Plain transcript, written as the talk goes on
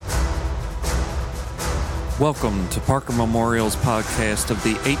Welcome to Parker Memorial's podcast of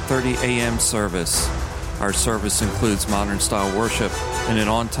the 8:30 a.m. service. Our service includes modern-style worship and an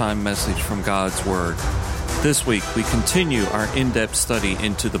on-time message from God's Word. This week, we continue our in-depth study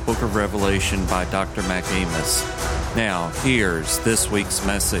into the book of Revelation by Dr. Mac Amos. Now, here's this week's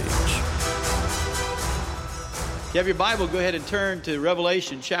message. If you have your Bible, go ahead and turn to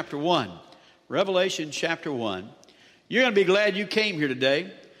Revelation chapter 1. Revelation chapter 1. You're going to be glad you came here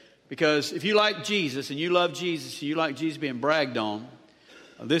today, because if you like Jesus and you love Jesus and you like Jesus being bragged on,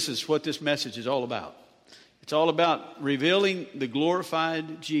 this is what this message is all about. It's all about revealing the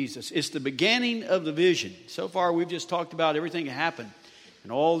glorified Jesus. It's the beginning of the vision. So far, we've just talked about everything that happened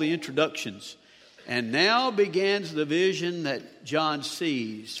and all the introductions. And now begins the vision that John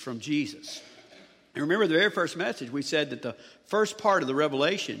sees from Jesus. And remember the very first message, we said that the first part of the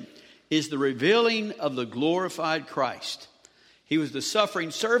revelation is the revealing of the glorified Christ. He was the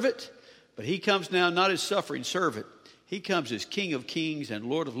suffering servant, but he comes now not as suffering servant. He comes as King of kings and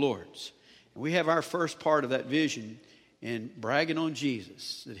Lord of lords. And we have our first part of that vision in bragging on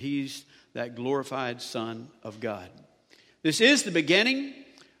Jesus, that he's that glorified Son of God. This is the beginning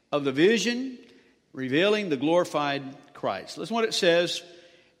of the vision revealing the glorified Christ. Listen what it says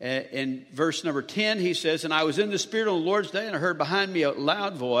in verse number 10. He says, "And I was in the Spirit on the Lord's day, and I heard behind me a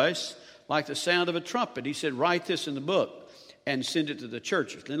loud voice like the sound of a trumpet." He said, "Write this in the book and send it to the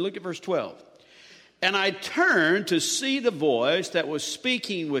churches." Then look at verse 12. "And I turned to see the voice that was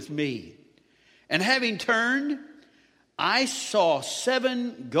speaking with me. And having turned, I saw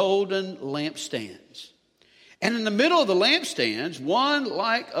 7 golden lampstands. And in the middle of the lampstands, one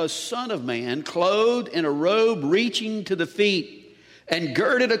like a son of man, clothed in a robe reaching to the feet, and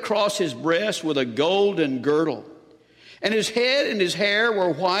girded across his breast with a golden girdle. And his head and his hair were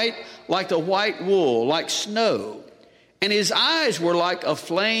white like the white wool, like snow. And his eyes were like a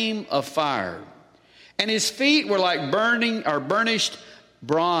flame of fire. And his feet were like burnished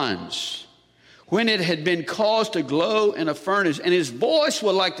bronze, when it had been caused to glow in a furnace. And his voice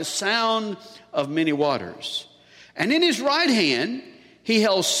was like the sound of many waters. And in his right hand he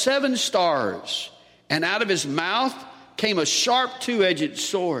held 7 stars. And out of his mouth came a sharp 2-edged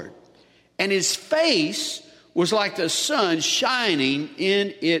sword. And his face was like the sun shining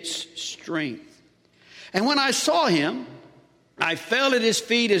in its strength. And when I saw him, I fell at his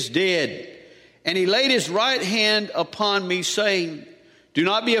feet as dead. And he laid his right hand upon me, saying, 'Do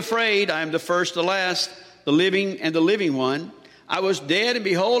not be afraid. I am the first, the last, the living and the living one. I was dead, and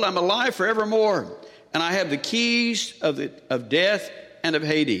behold, I'm alive forevermore. And I have the keys of death and of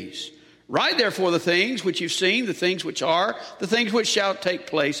Hades. Write therefore the things which you've seen, the things which are, the things which shall take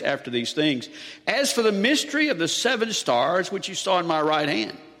place after these things. As for the mystery of the 7 stars which you saw in my right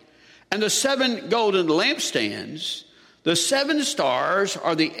hand, and the 7 golden lampstands, the 7 stars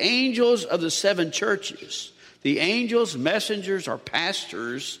are the angels of the 7 churches. The angels, messengers, are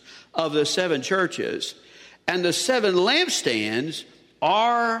pastors of the 7 churches. And the 7 lampstands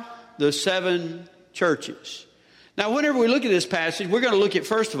are the 7 churches." Now, whenever we look at this passage, we're going to look at,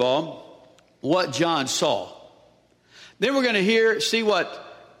 first of all, what John saw. Then we're going to see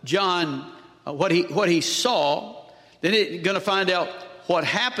what John, what he saw. Then we're going to find out what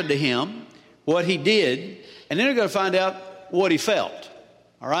happened to him, what he did, and then we're going to find out what he felt.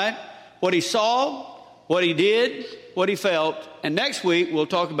 All right? What he saw, what he did, what he felt, and next week we'll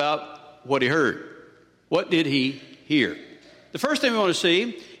talk about what he heard. What did he hear? The first thing we want to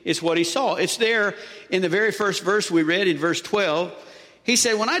see is what he saw. It's there in the very first verse we read in verse 12. He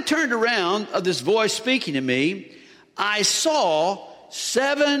said, "When I turned around of this voice speaking to me, I saw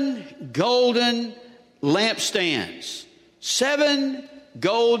 7 golden lampstands." 7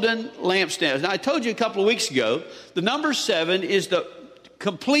 golden lampstands. Now, I told you a couple of weeks ago, the number 7 is the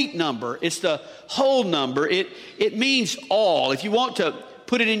complete number. It's the whole number. It means all. If you want to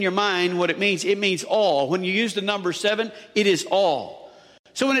put it in your mind what it means all. When you use the number 7, it is all.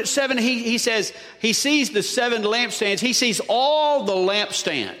 So when it's 7, he says he sees the 7 lampstands. He sees all the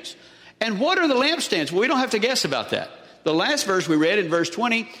lampstands. And what are the lampstands? Well, we don't have to guess about that. The last verse we read in verse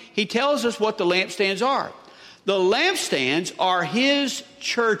 20, he tells us what the lampstands are. The lampstands are his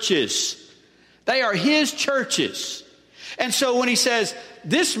churches. They are his churches. And so when he says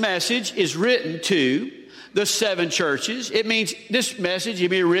this message is written to the 7 churches, it means this message will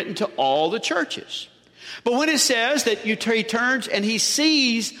be written to all the churches. But when it says that he turns and he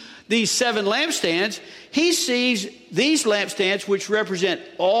sees these 7 lampstands, he sees these lampstands which represent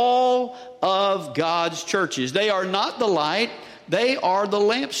all of God's churches. They are not the light, they are the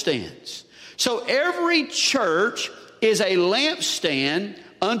lampstands. So every church is a lampstand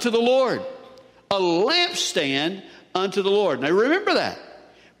unto the Lord. A lampstand unto the Lord. Now remember that.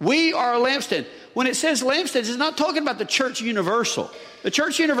 We are a lampstand. When it says lampstands, it's not talking about the church universal. The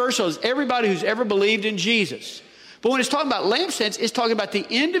church universal is everybody who's ever believed in Jesus. But when it's talking about lampstands, it's talking about the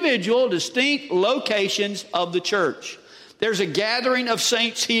individual, distinct locations of the church. There's a gathering of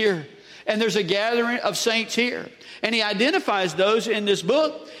saints here, and there's a gathering of saints here. And he identifies those in this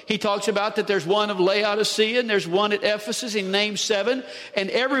book. He talks about that there's one of Laodicea and there's one at Ephesus. He names 7, and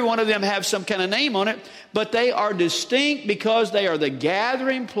every one of them have some kind of name on it. But they are distinct because they are the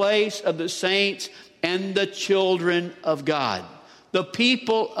gathering place of the saints and the children of God, the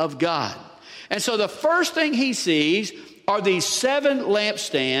people of God. And so the first thing he sees are these 7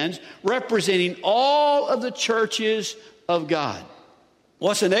 lampstands representing all of the churches of God.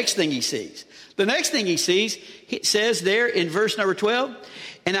 What's the next thing he sees? The next thing he sees, it says there in verse number 12,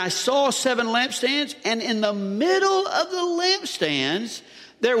 and I saw 7 lampstands, and in the middle of the lampstands,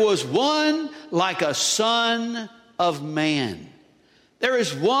 there was one like a son of man. There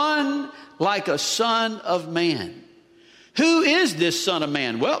is one like a son of man. Who is this son of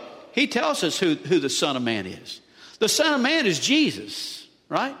man? Well, he tells us who the son of man is. The son of man is Jesus,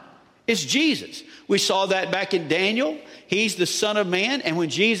 right? It's Jesus. We saw that back in Daniel. He's the Son of Man. And when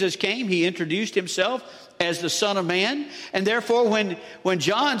Jesus came, he introduced himself as the Son of Man. And therefore, when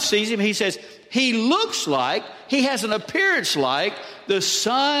John sees him, he says, he looks like, he has an appearance like the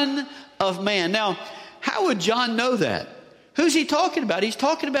Son of Man. Now, how would John know that? Who's he talking about? He's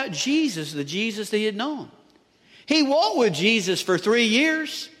talking about Jesus, the Jesus that he had known. He walked with Jesus for 3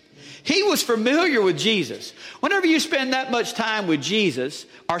 years. He was familiar with Jesus. Whenever you spend that much time with Jesus,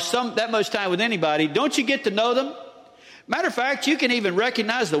 or that much time with anybody, don't you get to know them? Matter of fact, you can even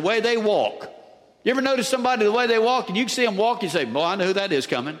recognize the way they walk. You ever notice somebody the way they walk, and you can see them walk, you say, boy, I know who that is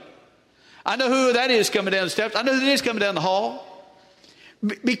coming. I know who that is coming down the steps. I know who that is coming down the hall.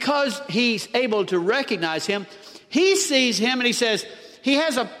 Because he's able to recognize him, he sees him and he says, he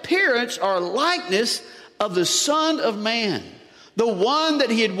has appearance or likeness of the Son of Man. The one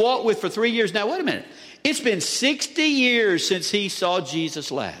that he had walked with for 3 years. Now, wait a minute. It's been 60 years since he saw Jesus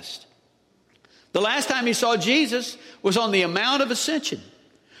last. The last time he saw Jesus was on the Mount of Ascension.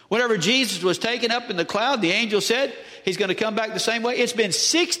 Whenever Jesus was taken up in the cloud, the angel said he's going to come back the same way. It's been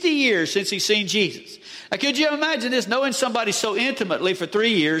 60 years since he's seen Jesus. Now, could you imagine this, knowing somebody so intimately for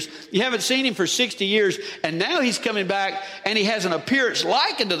 3 years? You haven't seen him for 60 years, and now he's coming back, and he has an appearance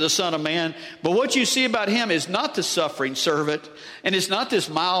like unto the Son of Man. But what you see about him is not the suffering servant, and it's not this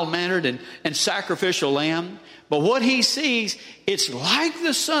mild-mannered and sacrificial lamb. But what he sees, it's like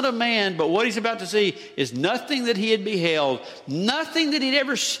the Son of Man, but what he's about to see is nothing that he had beheld, nothing that he'd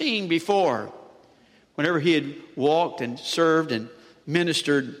ever seen before, whenever he had walked and served and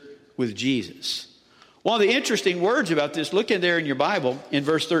ministered with Jesus. One of the interesting words about this, look in there in your Bible, in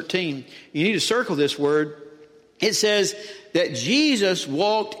verse 13, you need to circle this word. It says that Jesus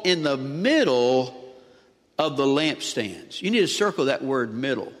walked in the middle of the lampstands. You need to circle that word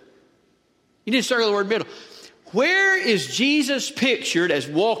middle. You need to circle the word middle. Where is Jesus pictured as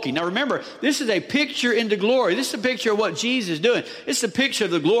walking? Now remember, this is a picture into glory. This is a picture of what Jesus is doing. This is a picture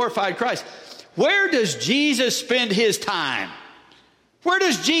of the glorified Christ. Where does Jesus spend his time? Where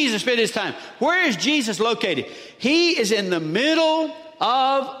does Jesus spend his time? Where is Jesus located? He is in the middle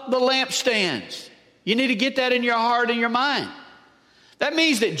of the lampstands. You need to get that in your heart and your mind. That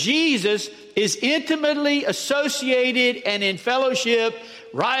means that Jesus is intimately associated and in fellowship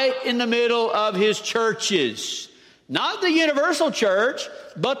right in the middle of his churches. Not the universal church,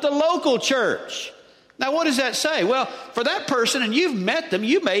 but the local church. Now, what does that say? Well, for that person, and you've met them,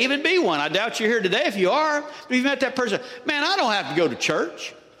 you may even be one. I doubt you're here today if you are. But you've met that person. Man, I don't have to go to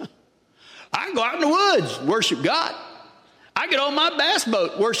church. I can go out in the woods, worship God. I get on my bass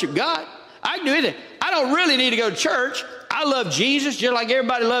boat, worship God. I can do anything. I don't really need to go to church. I love Jesus just like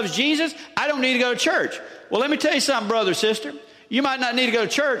everybody loves Jesus. I don't need to go to church. Well, let me tell you something, brother, sister. You might not need to go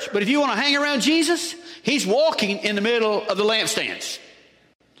to church, but if you want to hang around Jesus, he's walking in the middle of the lampstands.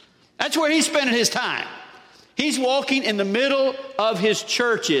 That's where he's spending his time. He's walking in the middle of his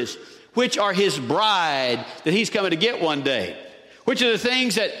churches, which are his bride that he's coming to get one day, which are the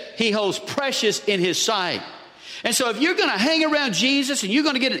things that he holds precious in his sight. And so if you're going to hang around Jesus and you're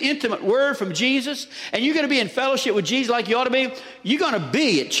going to get an intimate word from Jesus and you're going to be in fellowship with Jesus like you ought to be, you're going to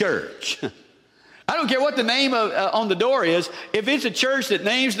be at church. I don't care what the name on the door is. If it's a church that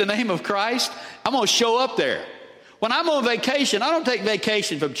names the name of Christ, I'm going to show up there. When I'm on vacation, I don't take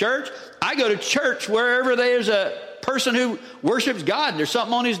vacation from church. I go to church wherever there's a person who worships God and there's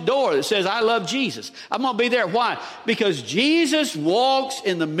something on his door that says, I love Jesus. I'm going to be there. Why? Because Jesus walks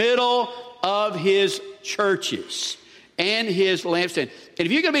in the middle of his churches. and his lampstand. And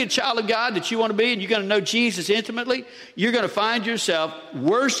if you're going to be a child of God that you want to be, and you're going to know Jesus intimately, you're going to find yourself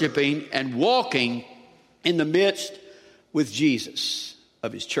worshiping and walking in the midst with Jesus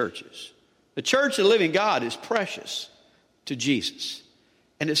of his churches. The church of the living God is precious to Jesus.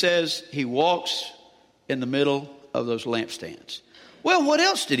 And it says he walks in the middle of those lampstands. Well, what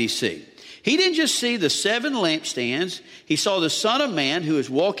else did he see? He didn't just see the 7 lampstands. He saw the Son of Man who is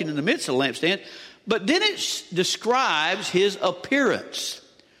walking in the midst of the lampstand. But then it describes his appearance.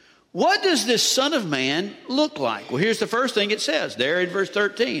 What does this Son of Man look like? Well, here's the first thing it says there in verse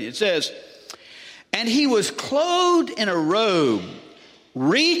 13. It says, and he was clothed in a robe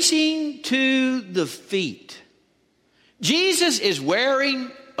reaching to the feet. Jesus is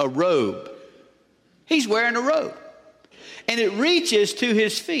wearing a robe. He's wearing a robe. And it reaches to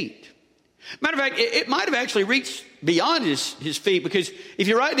his feet. Matter of fact, it might have actually reached beyond his feet, because if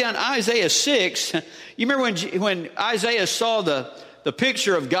you write down Isaiah 6, you remember when Isaiah saw the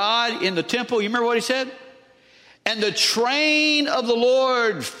picture of God in the temple, you remember what he said? And the train of the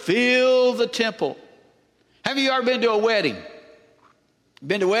Lord filled the temple. Have you ever been to a wedding?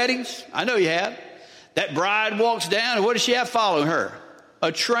 Been to weddings? I know you have. That bride walks down, and what does she have following her?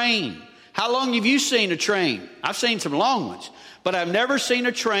 A train. How long have you seen a train? I've seen some long ones, but I've never seen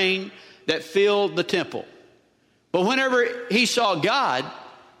a train that filled the temple. But whenever he saw God,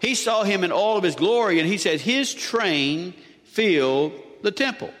 he saw him in all of his glory, and he says his train filled the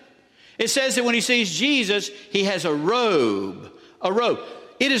temple. It says that when he sees Jesus, he has a robe. A robe.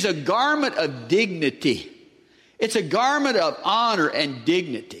 It is a garment of dignity. It's a garment of honor and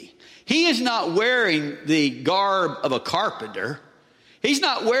dignity. He is not wearing the garb of a carpenter. He's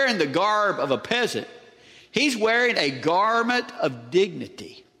not wearing the garb of a peasant. He's wearing a garment of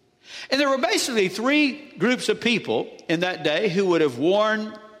dignity. And there were basically 3 groups of people in that day who would have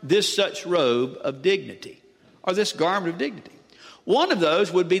worn this such robe of dignity, or this garment of dignity. One of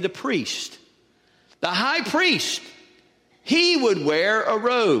those would be the priest. The high priest, he would wear a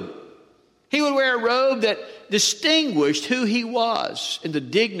robe. He would wear a robe that distinguished who he was in the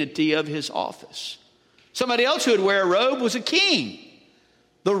dignity of his office. Somebody else who would wear a robe was a king.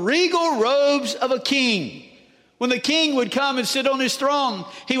 The regal robes of a king. When the king would come and sit on his throne,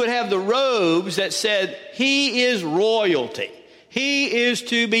 he would have the robes that said, he is royalty. He is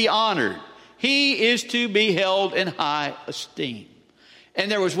to be honored. He is to be held in high esteem. And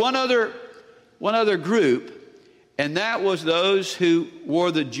there was one other group, and that was those who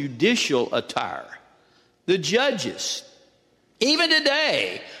wore the judicial attire. The judges. Even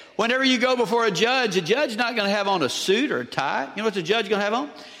today, whenever you go before a judge is not going to have on a suit or a tie. You know what the judge is going to have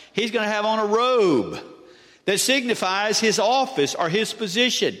on? He's going to have on a robe that signifies his office or his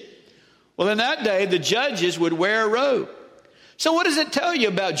position. Well, in that day, the judges would wear a robe. So what does it tell you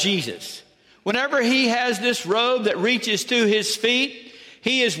about Jesus? Whenever he has this robe that reaches to his feet,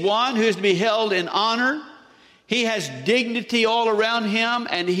 he is one who is to be held in honor. He has dignity all around him,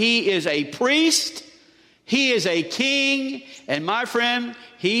 and he is a priest. He is a king, and my friend,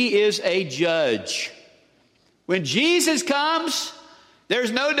 he is a judge. When Jesus comes,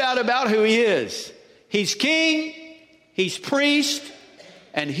 there's no doubt about who he is. He's king, he's priest,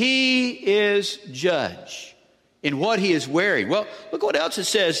 and he is judge in what he is wearing. Well, look what else it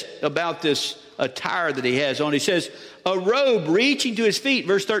says about this attire that he has on. He says, a robe reaching to his feet,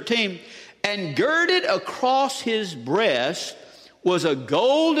 verse 13, and girded across his breast was a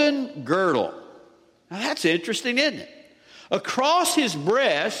golden girdle. Now that's interesting, isn't it? Across his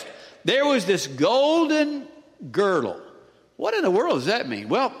breast, there was this golden girdle. What in the world does that mean?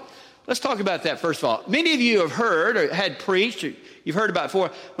 Well, let's talk about that first of all. Many of you have heard or had preached, or you've heard about it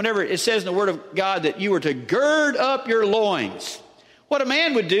before, whenever it says in the Word of God that you were to gird up your loins. What a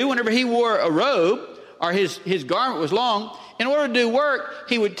man would do whenever he wore a robe or his garment was long, in order to do work,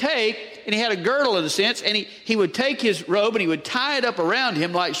 he would take, and he had a girdle in a sense, and he would take his robe and he would tie it up around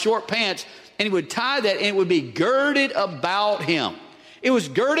him like short pants, and he would tie that, and it would be girded about him. It was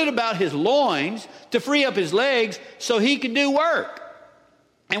girded about his loins to free up his legs so he could do work.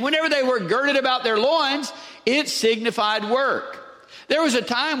 And whenever they were girded about their loins, it signified work. There was a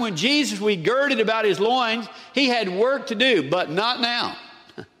time when Jesus, we girded about his loins, he had work to do, but not now.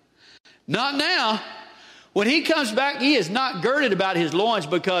 Not now. When he comes back, he is not girded about his loins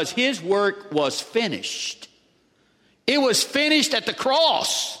because his work was finished. It was finished at the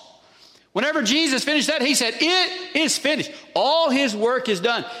cross. Whenever Jesus finished that, he said, it is finished. All his work is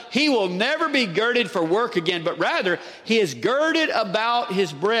done. He will never be girded for work again, but rather he is girded about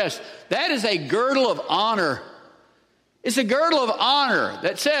his breast. That is a girdle of honor. It's a girdle of honor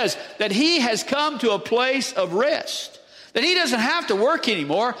that says that he has come to a place of rest. That he doesn't have to work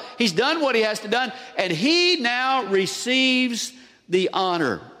anymore. He's done what he has to do, and he now receives the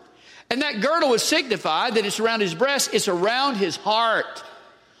honor. And that girdle was signified that it's around his breast, it's around his heart.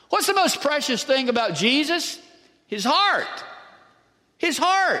 What's the most precious thing about Jesus? His heart. His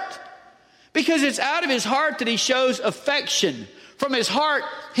heart. Because it's out of his heart that he shows affection. From his heart,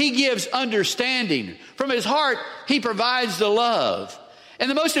 he gives understanding. From his heart, he provides the love. And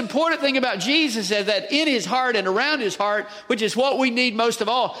the most important thing about Jesus is that in his heart and around his heart, which is what we need most of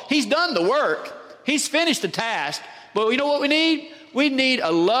all, he's done the work. He's finished the task. But you know what we need? We need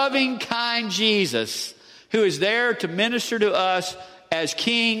a loving, kind Jesus who is there to minister to us as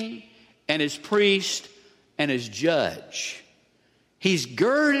king and as priest and as judge. He's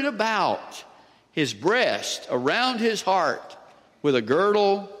girded about his breast, around his heart, with a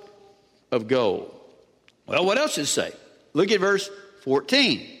girdle of gold. Well, what else does it say? Look at verse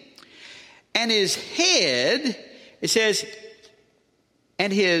 14. And his head, it says,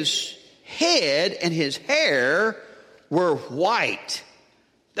 and his head and his hair were white.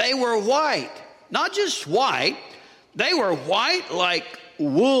 They were white. Not just white. They were white like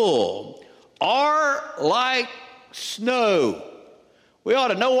wool or like snow. We ought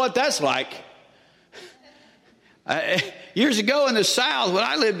to know what that's like. Years ago in the South, when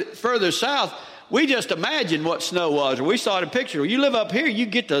I lived further south, we just imagined what snow was, or we saw it in pictures. You live up here, you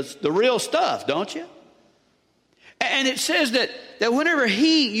get the real stuff, don't you? And it says that whenever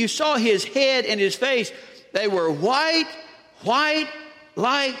you saw his head and his face, they were white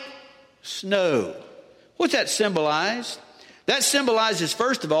like snow. What's that symbolize? That symbolizes,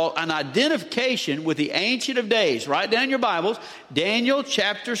 first of all, an identification with the Ancient of Days. Write down your Bibles, Daniel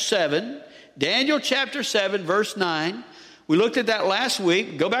chapter 7. Daniel chapter 7, verse 9. We looked at that last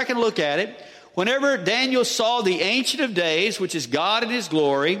week. Go back and look at it. Whenever Daniel saw the Ancient of Days, which is God in his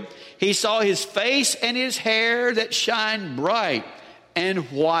glory, he saw his face and his hair that shine bright and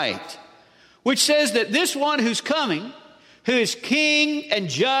white. Which says that this one who's coming, who is king and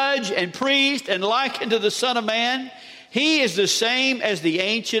judge and priest and likened to the Son of Man, he is the same as the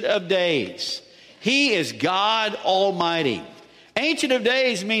Ancient of Days. He is God Almighty. Ancient of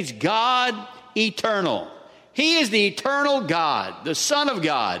Days means God eternal. He is the eternal God. The Son of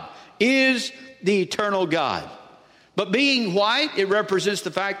God is the eternal God. But being white, it represents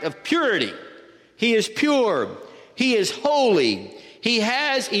the fact of purity. He is pure. He is holy. He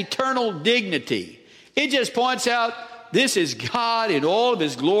has eternal dignity. It just points out this is God in all of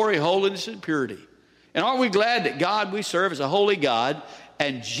his glory, holiness, and purity. And aren't we glad that God we serve is a holy God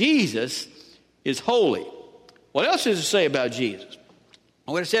and Jesus is holy? What else does it say about Jesus?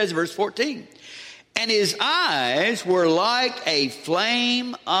 What it says in verse 14. And his eyes were like a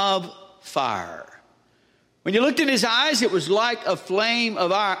flame of fire. When you looked in his eyes, it was like a flame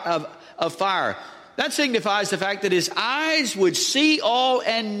of fire. That signifies the fact that his eyes would see all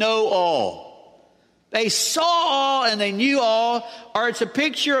and know all. They saw all and they knew all, or it's a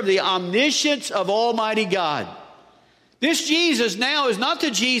picture of the omniscience of Almighty God. This Jesus now is not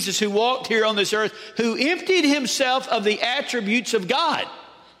the Jesus who walked here on this earth, who emptied himself of the attributes of God.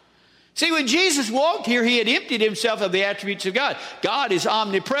 See, when Jesus walked here, he had emptied himself of the attributes of God. God is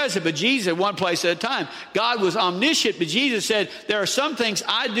omnipresent, but Jesus at one place at a time. God was omniscient, but Jesus said, there are some things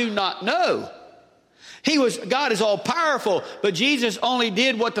I do not know. God is all powerful, but Jesus only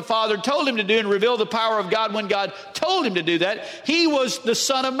did what the Father told him to do and revealed the power of God when God told him to do that. He was the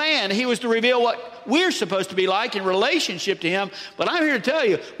Son of Man. He was to reveal what we're supposed to be like in relationship to him. But I'm here to tell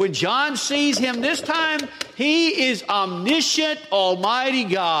you, when John sees him this time, he is omniscient, almighty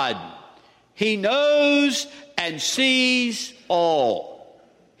God. He knows and sees all.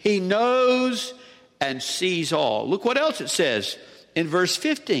 He knows and sees all. Look what else it says in verse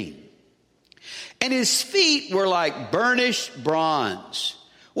 15. And his feet were like burnished bronze,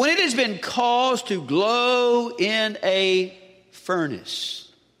 when it has been caused to glow in a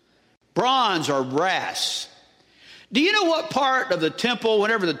furnace. Bronze or brass. Do you know what part of the temple,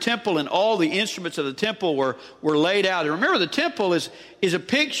 whenever the temple and all the instruments of the temple were laid out? And remember, the temple is a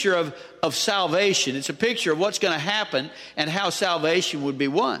picture of salvation. It's a picture of what's going to happen and how salvation would be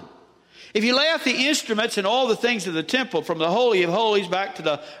won. If you lay out the instruments and all the things of the temple, from the Holy of Holies back to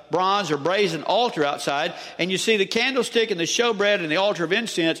the bronze or brazen altar outside, and you see the candlestick and the showbread and the altar of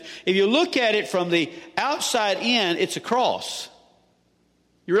incense, if you look at it from the outside in, it's a cross.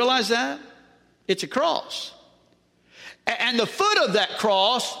 You realize that? It's a cross. And the foot of that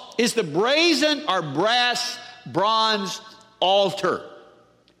cross is the brazen or bronze altar.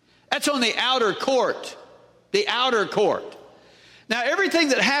 That's on the outer court. The outer court. Now, everything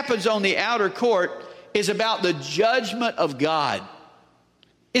that happens on the outer court is about the judgment of God.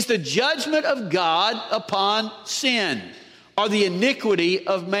 It's the judgment of God upon sin. or the iniquity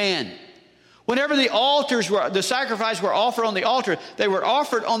of man. Whenever the sacrifices were offered on the altar, they were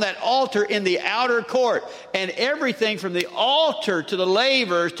offered on that altar in the outer court. And everything from the altar to the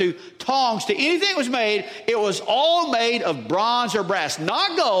lavers to tongs to anything that was made, it was all made of bronze or brass.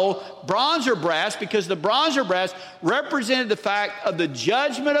 Not gold, bronze or brass, because the bronze or brass represented the fact of the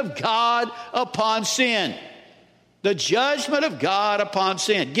judgment of God upon sin. The judgment of God upon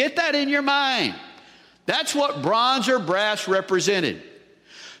sin. Get that in your mind. That's what bronze or brass represented.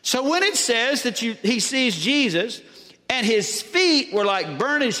 So when it says that he sees Jesus and his feet were like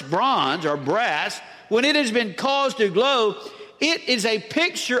burnished bronze or brass, when it has been caused to glow, it is a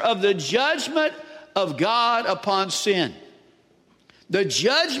picture of the judgment of God upon sin. The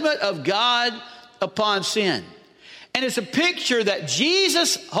judgment of God upon sin. And it's a picture that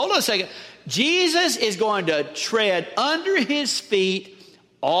Jesus, hold on a second, Jesus is going to tread under his feet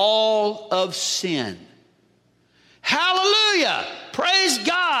all of sin. Hallelujah! Praise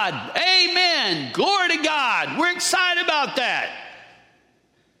God! Amen! Glory to God! We're excited about that.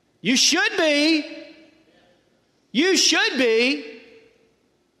 You should be. You should be.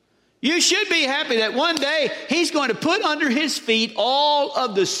 You should be happy that one day he's going to put under his feet all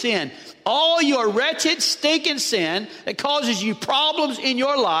of the sin. All your wretched, stinking sin that causes you problems in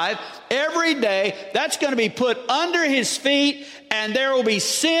your life every day, that's going to be put under his feet, and there will be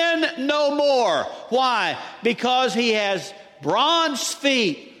sin no more. Why? Because he has bronze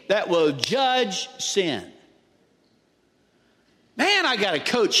feet that will judge sin. Man, I got to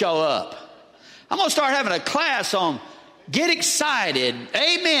coach y'all up. I'm going to start having a class on get excited.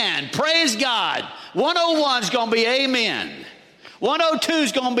 Amen. Praise God. 101 is going to be amen. 102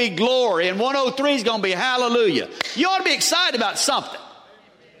 is going to be glory, and 103 is going to be hallelujah. You ought to be excited about something.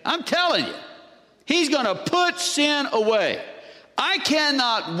 I'm telling you. He's going to put sin away. I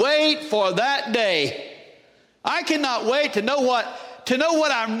cannot wait for that day. I cannot wait to know what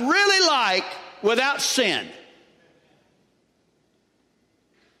I'm really like without sin.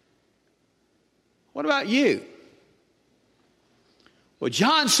 What about you? Well,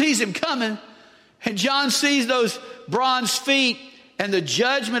 John sees him coming, and John sees those bronze feet, and the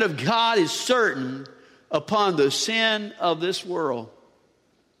judgment of God is certain upon the sin of this world.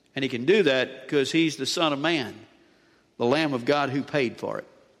 And he can do that because he's the Son of Man, the Lamb of God who paid for it.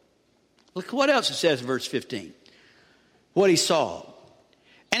 Look what else it says in verse 15. What he saw.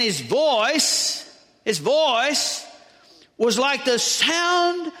 And his voice was like the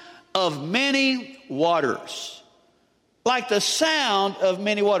sound of many waters. Like the sound of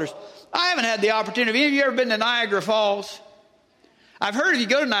many waters. I haven't had the opportunity. Have any of you ever been to Niagara Falls? I've heard if you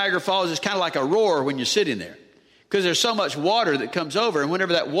go to Niagara Falls, it's kind of like a roar when you're sitting there. Because there's so much water that comes over, and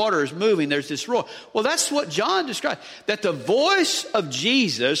whenever that water is moving, there's this roar. Well, that's what John described. That the voice of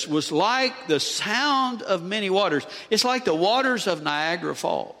Jesus was like the sound of many waters. It's like the waters of Niagara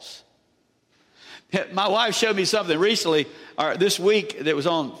Falls. My wife showed me something recently, or this week, that was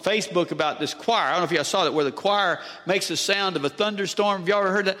on Facebook about this choir. I don't know if you guys saw that, where the choir makes the sound of a thunderstorm. Have you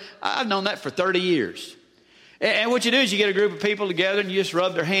ever heard that? I've known that for 30 years. And what you do is you get a group of people together and you just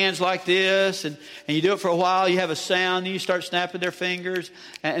rub their hands like this, and you do it for a while. You have a sound, and you start snapping their fingers,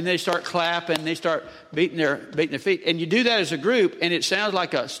 and they start clapping, and they start beating their feet. And you do that as a group, and it sounds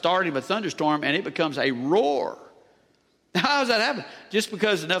like a starting of a thunderstorm, and it becomes a roar. Now, how does that happen? Just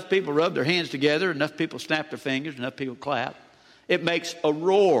because enough people rub their hands together, enough people snap their fingers, enough people clap, it makes a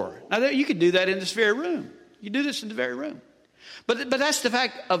roar. Now, you can do that in this very room. You do this in the very room. But that's the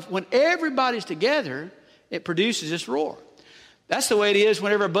fact of when everybody's together, it produces this roar. That's the way it is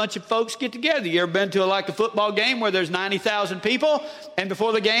whenever a bunch of folks get together. You ever been to a football game where there's 90,000 people, and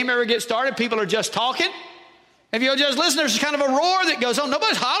before the game ever gets started, people are just talking? If you'll just listen, there's kind of a roar that goes on.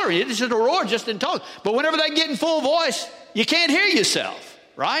 Nobody's hollering it. It's just a roar just in talk. But whenever they get in full voice, you can't hear yourself,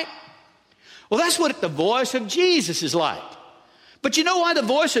 right? Well, that's what the voice of Jesus is like. But you know why the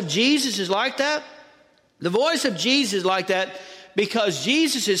voice of Jesus is like that? The voice of Jesus is like that because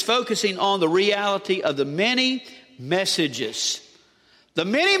Jesus is focusing on the reality of the many messages. The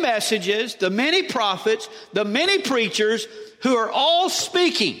many messages, the many prophets, the many preachers who are all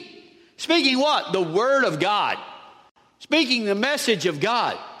speaking. Speaking what? The Word of God. Speaking the message of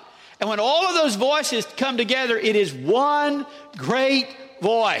God. And when all of those voices come together, it is one great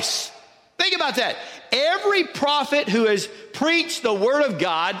voice. Think about that. Every prophet who has preached the Word of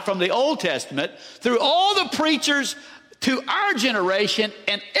God from the Old Testament, through all the preachers to our generation,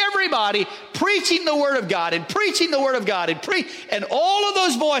 and everybody preaching the Word of God and preaching the Word of God and all of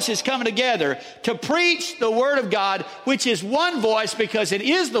those voices coming together to preach the Word of God, which is one voice because it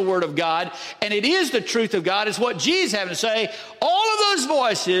is the Word of God and it is the truth of God, is what Jesus is having to say. All of those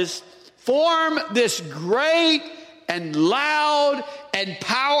voices form this great and loud and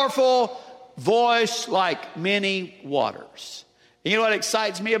powerful voice like many waters. You know what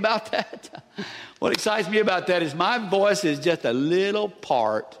excites me about that? What excites me about that is my voice is just a little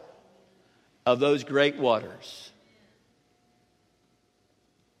part of those great waters.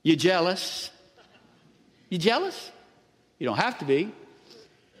 You jealous? You jealous? You don't have to be.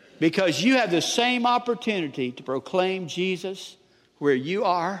 Because you have the same opportunity to proclaim Jesus where you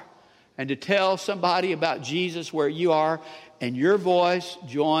are and to tell somebody about Jesus where you are, and your voice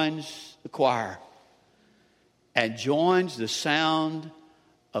joins the choir and joins the sound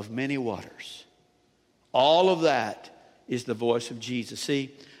of many waters. All of that is the voice of Jesus.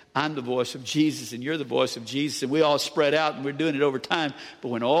 See, I'm the voice of Jesus and you're the voice of Jesus, and we all spread out and we're doing it over time. But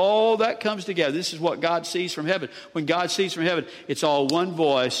when all that comes together, this is what God sees from heaven. When God sees from heaven, it's all one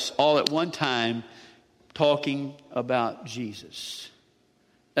voice, all at one time, talking about Jesus.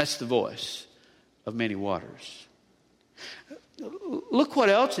 That's the voice of many waters. Look what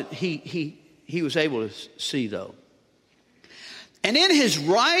else he was able to see, though. And in his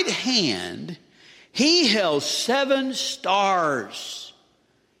right hand, he held 7 stars.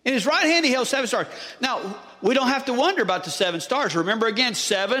 In his right hand, he held 7 stars. Now, we don't have to wonder about the 7 stars. Remember, again,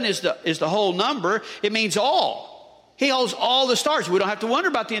 7 is the whole number. It means all. He holds all the stars. We don't have to wonder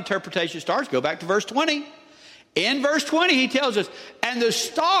about the interpretation of stars. Go back to verse 20. In verse 20, he tells us, and the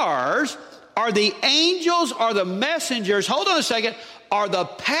stars are the angels, are the messengers, hold on a second, are the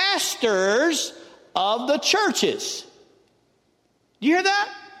pastors of the churches. Do you hear that?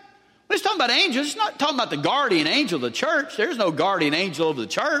 When it's talking about angels, it's not talking about the guardian angel of the church. There's no guardian angel of the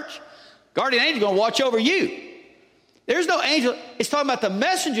church. Guardian angel is going to watch over you. There's no angel. It's talking about the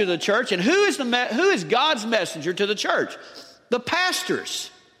messenger of the church. And who is God's messenger to the church? The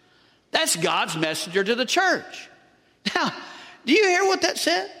pastors. That's God's messenger to the church. Now, do you hear what that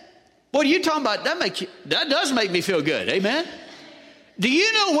said? What are you talking about? That does make me feel good. Amen. Do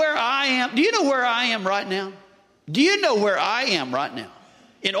you know where I am? Do you know where I am right now? Do you know where I am right now?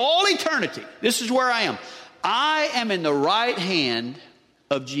 In all eternity, this is where I am. I am in the right hand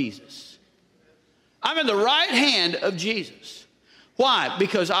of Jesus. I'm in the right hand of Jesus. Why?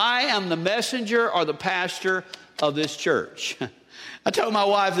 Because I am the messenger or the pastor of this church. I told my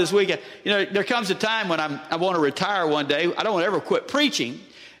wife this weekend, there comes a time when I want to retire one day. I don't want to ever quit preaching,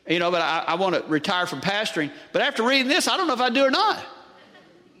 but I want to retire from pastoring. But after reading this, I don't know if I do or not.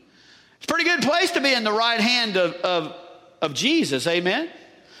 It's a pretty good place to be in the right hand of Jesus, amen?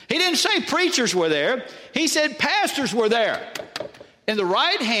 He didn't say preachers were there. He said pastors were there in the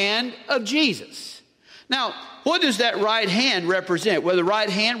right hand of Jesus. Now, what does that right hand represent? Well, the right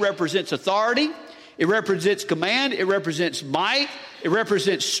hand represents authority. It represents command. It represents might. It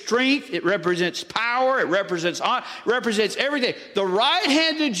represents strength. It represents power. It represents honor. It represents everything. The right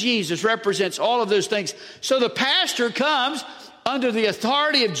hand of Jesus represents all of those things. So the pastor comes under the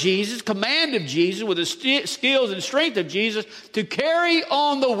authority of Jesus, command of Jesus, with the skills and strength of Jesus to carry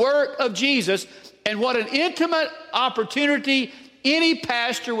on the work of Jesus. And what an intimate opportunity any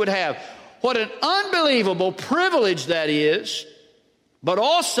pastor would have. What an unbelievable privilege that is, but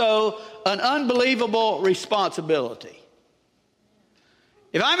also an unbelievable responsibility.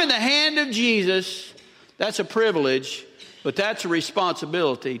 If I'm in the hand of Jesus, that's a privilege, but that's a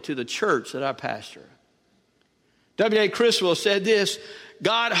responsibility to the church that I pastor. W.A. Criswell said this: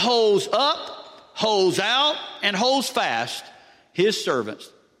 God holds up, holds out, and holds fast his servants,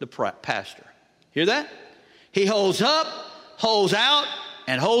 the pastor. Hear that? He holds up, holds out,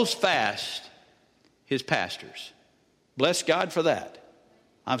 and holds fast his pastors. Bless God for that.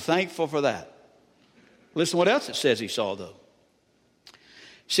 I'm thankful for that. Listen to what else it says he saw, though.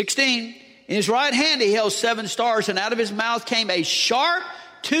 16, in his right hand he held 7 stars, and out of his mouth came a sharp,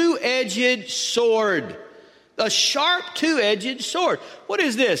 2-edged sword. A sharp, 2-edged sword. What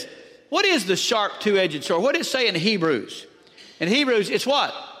is this? What is the sharp, 2-edged sword? What does it say in Hebrews? In Hebrews, it's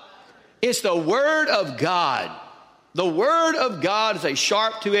what? It's the Word of God. The Word of God is a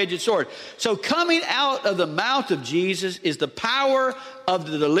sharp, 2-edged sword. So coming out of the mouth of Jesus is the power of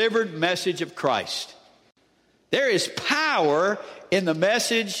the delivered message of Christ. There is power in the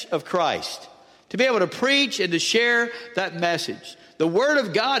message of Christ to be able to preach and to share that message. The Word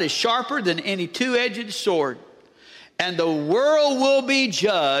of God is sharper than any 2-edged sword. And the world will be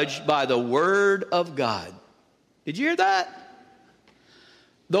judged by the Word of God. Did you hear that?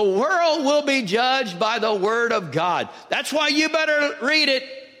 The world will be judged by the Word of God. That's why you better read it.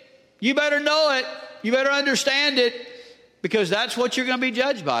 You better know it. You better understand it. Because that's what you're going to be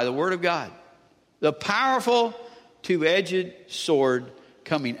judged by, the Word of God. The powerful 2-edged sword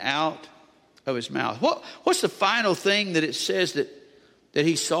coming out of his mouth. What's the final thing that it says that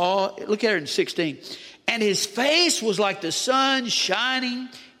he saw? Look at it in 16. and his face was like the sun shining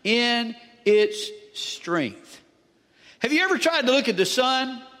in its strength. Have you ever tried to look at the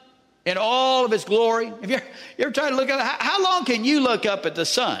sun in all of its glory? Have you ever tried to look at it? How long can you look up at the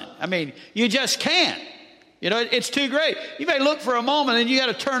sun? I mean, you just can't. You know, it's too great. You may look for a moment and you got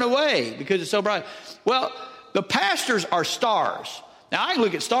to turn away because it's so bright. Well, the pastors are stars. Now, I can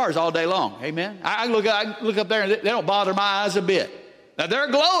look at stars all day long. Amen. I look up there and they don't bother my eyes a bit. Now, they're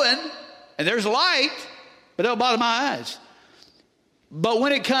glowing and there's light, but they don't bother my eyes. But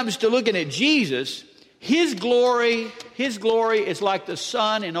when it comes to looking at Jesus, his glory is like the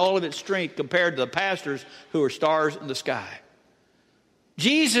sun in all of its strength compared to the pastors who are stars in the sky.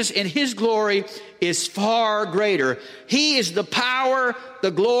 Jesus in his glory is far greater. He is the power,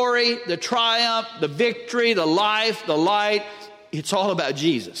 the glory, the triumph, the victory, the life, the light. It's all about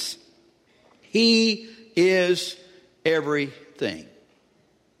Jesus. He is everything.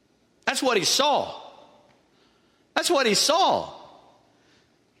 That's what he saw. That's what he saw.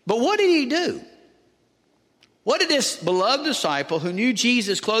 But what did he do? What did this beloved disciple who knew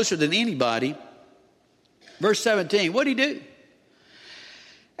Jesus closer than anybody, verse 17, what did he do?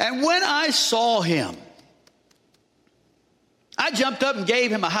 And when I saw him, I jumped up and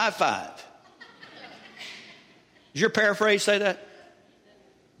gave him a high five. Does your paraphrase say that?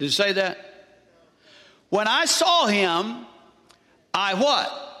 Did it say that? When I saw him, I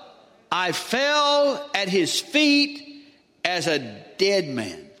what? I fell at his feet as a dead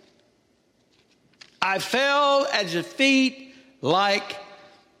man. I fell at his feet like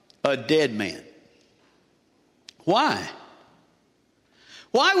a dead man. Why?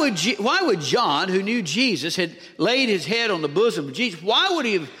 Why would John, who knew Jesus, had laid his head on the bosom of Jesus, why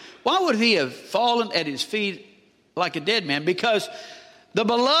would he have fallen at his feet like a dead man? Because the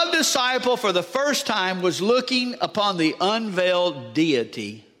beloved disciple for the first time was looking upon the unveiled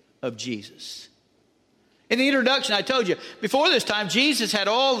deity of Jesus. In the introduction, I told you, before this time, Jesus had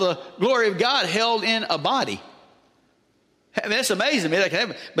all the glory of God held in a body. I mean, that's amazing.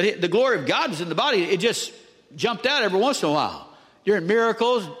 But the glory of God was in the body. It just jumped out every once in a while. During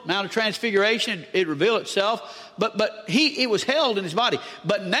miracles, Mount of Transfiguration, it revealed itself. But it was held in his body.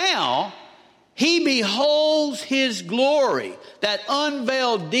 But now, he beholds his glory, that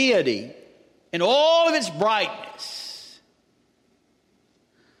unveiled deity, in all of its brightness.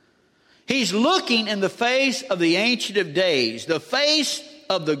 He's looking in the face of the Ancient of Days, the face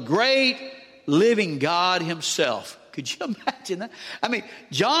of the great living God himself. Could you imagine that? I mean,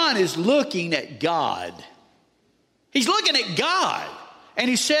 John is looking at God. He's looking at God. And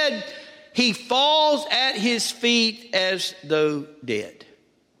he said, he falls at his feet as though dead.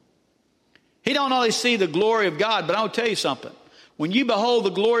 He don't only see the glory of God, but I'll tell you something. When you behold the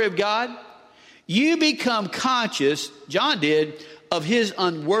glory of God, you become conscious, John did, of his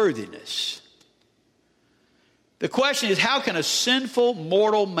unworthiness. The question is, how can a sinful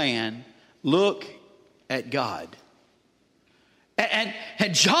mortal man look at God? And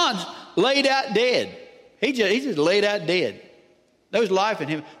John's laid out dead. He just laid out dead. There was life in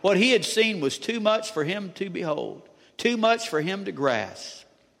him. What he had seen was too much for him to behold. Too much for him to grasp.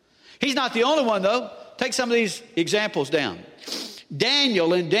 He's not the only one, though. Take some of these examples down.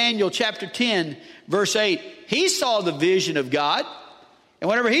 Daniel, in Daniel chapter 10, verse 8, he saw the vision of God. And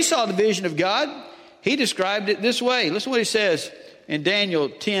whenever he saw the vision of God, he described it this way. Listen to what he says in Daniel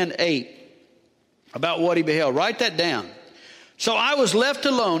 10:8 about what he beheld. Write that down. So I was left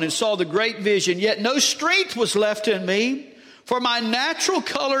alone and saw the great vision, yet no strength was left in me, for my natural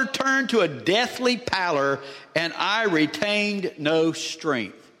color turned to a deathly pallor, and I retained no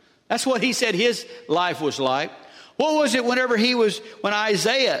strength. That's what he said his life was like. What was it when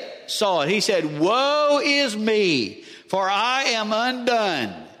Isaiah saw it? He said, woe is me, for I am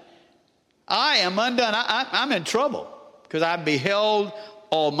undone. I am undone. I'm in trouble because I beheld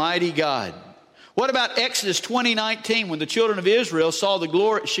Almighty God. What about Exodus 20:19 when the children of Israel saw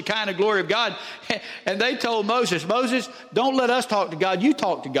the Shekinah glory of God and they told Moses, don't let us talk to God, you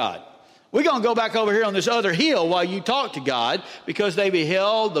talk to God. We're going to go back over here on this other hill while you talk to God, because they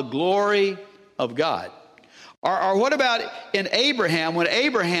beheld the glory of God. Or what about in Abraham, when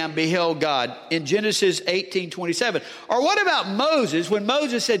Abraham beheld God in Genesis 18:27? Or what about Moses, when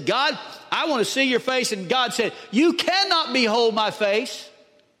Moses said, God, I want to see your face, and God said, you cannot behold my face.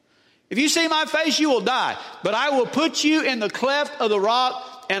 If you see my face, you will die. But I will put you in the cleft of the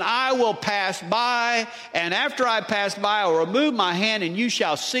rock, and I will pass by. And after I pass by, I will remove my hand, and you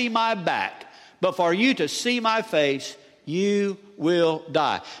shall see my back. But for you to see my face, you will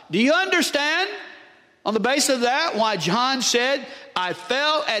die. Do you understand, on the basis of that, why John said, I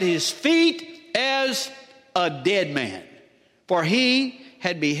fell at his feet as a dead man? For he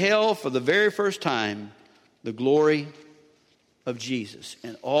had beheld for the very first time the glory of Jesus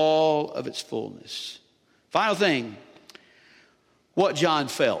in all of its fullness. Final thing, what John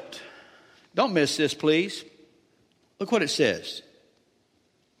felt. Don't miss this, please. Look what it says.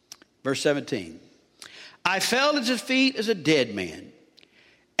 Verse 17. I fell at his feet as a dead man,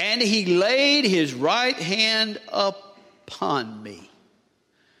 and he laid his right hand upon me.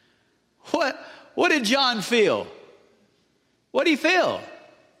 What did John feel? What did he feel?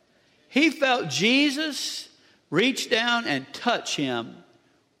 He felt Jesus reach down and touch him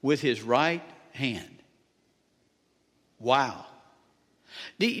with his right hand. Wow.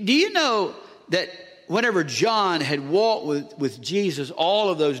 Do you know that whenever John had walked with Jesus all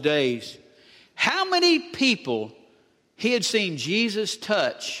of those days, how many people he had seen Jesus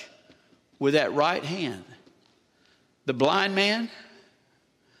touch with that right hand? The blind man,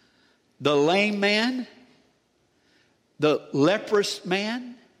 the lame man, the leprous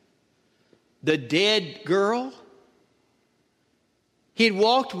man, the dead girl. He had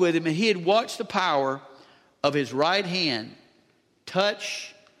walked with him and he had watched the power of his right hand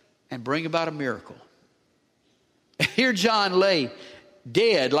touch and bring about a miracle. Here John lay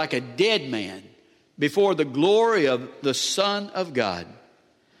dead like a dead man before the glory of the Son of God.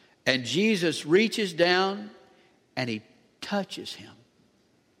 And Jesus reaches down and he touches him.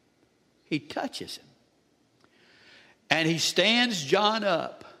 He touches him. And he stands John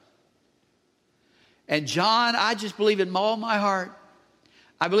up. And John, I just believe in all my heart.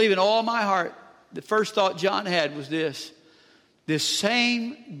 I believe in all my heart. The first thought John had was this. This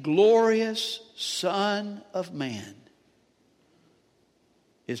same glorious Son of Man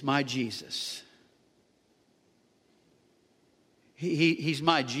is my Jesus. He's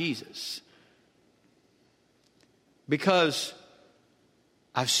my Jesus. Because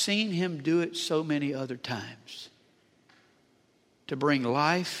I've seen him do it so many other times. To bring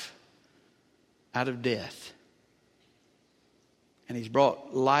life out of death. And he's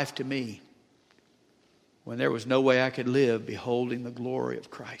brought life to me when there was no way I could live beholding the glory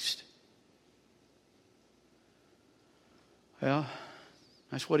of Christ. Well,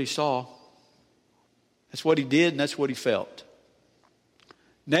 that's what he saw. That's what he did, and that's what he felt.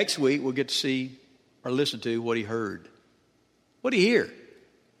 Next week, we'll get to see or listen to what he heard. What did he hear?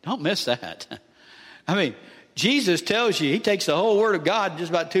 Don't miss that. I mean, Jesus tells you, he takes the whole Word of God in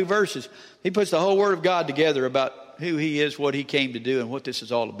just about 2 verses. He puts the whole Word of God together about who he is, what he came to do, and what this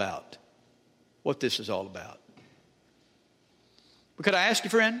is all about. What this is all about. But could I ask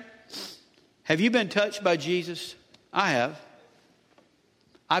you, friend, have you been touched by Jesus? I have.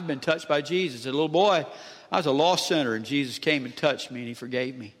 I've been touched by Jesus. As a little boy, I was a lost sinner, and Jesus came and touched me, and he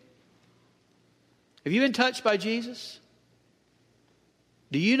forgave me. Have you been touched by Jesus?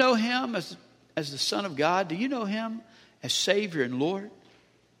 Do you know him as the Son of God? Do you know him as Savior and Lord?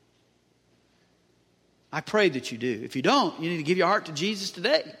 I pray that you do. If you don't, you need to give your heart to Jesus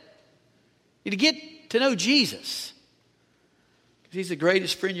today. You need to get to know Jesus. He's the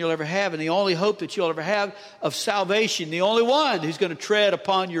greatest friend you'll ever have and the only hope that you'll ever have of salvation. The only one who's going to tread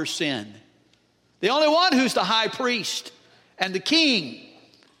upon your sin. The only one who's the high priest and the king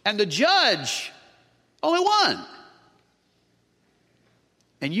and the judge. Only one.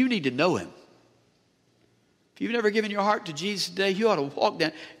 And you need to know him. If you've never given your heart to Jesus today, you ought to walk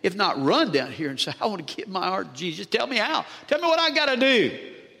down, if not run down here and say, I want to give my heart to Jesus. Tell me how. Tell me what I got to do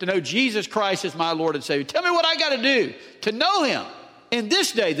to know Jesus Christ as my Lord and Savior. Tell me what I got to do to know him in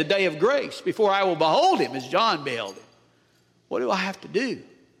this day, the day of grace, before I will behold him as John beheld him. What do I have to do?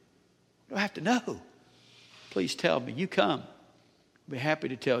 What do I have to know? Please tell me. You come. I'll be happy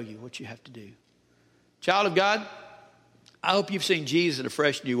to tell you what you have to do. Child of God, I hope you've seen Jesus in a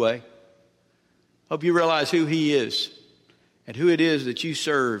fresh new way. Hope you realize who he is and who it is that you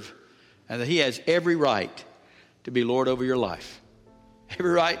serve and that he has every right to be Lord over your life.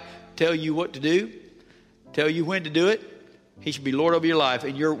 Every right to tell you what to do, tell you when to do it. He should be Lord over your life.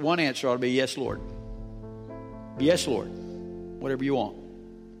 And your one answer ought to be, yes, Lord. Yes, Lord. Whatever you want.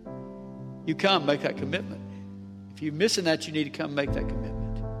 You come, make that commitment. If you're missing that, you need to come make that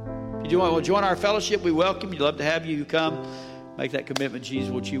commitment. If you want to join our fellowship, we welcome you. We'd love to have you. You come, make that commitment. Jesus,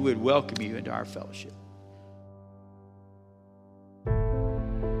 what you would welcome you into our fellowship.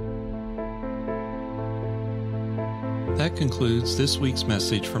 That concludes this week's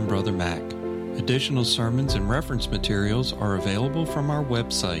message from Brother Mac. Additional sermons and reference materials are available from our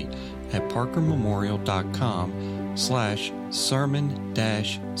website at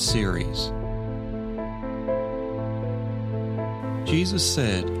parkermemorial.com/sermon-series. Jesus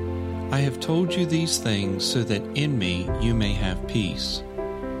said, I have told you these things so that in me you may have peace.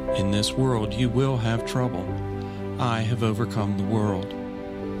 In this world you will have trouble. I have overcome the world.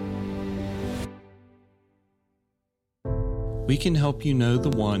 We can help you know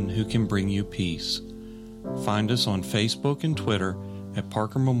the one who can bring you peace. Find us on Facebook and Twitter at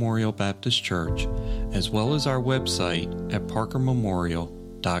Parker Memorial Baptist Church, as well as our website at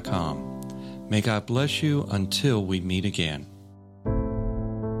parkermemorial.com. May God bless you until we meet again.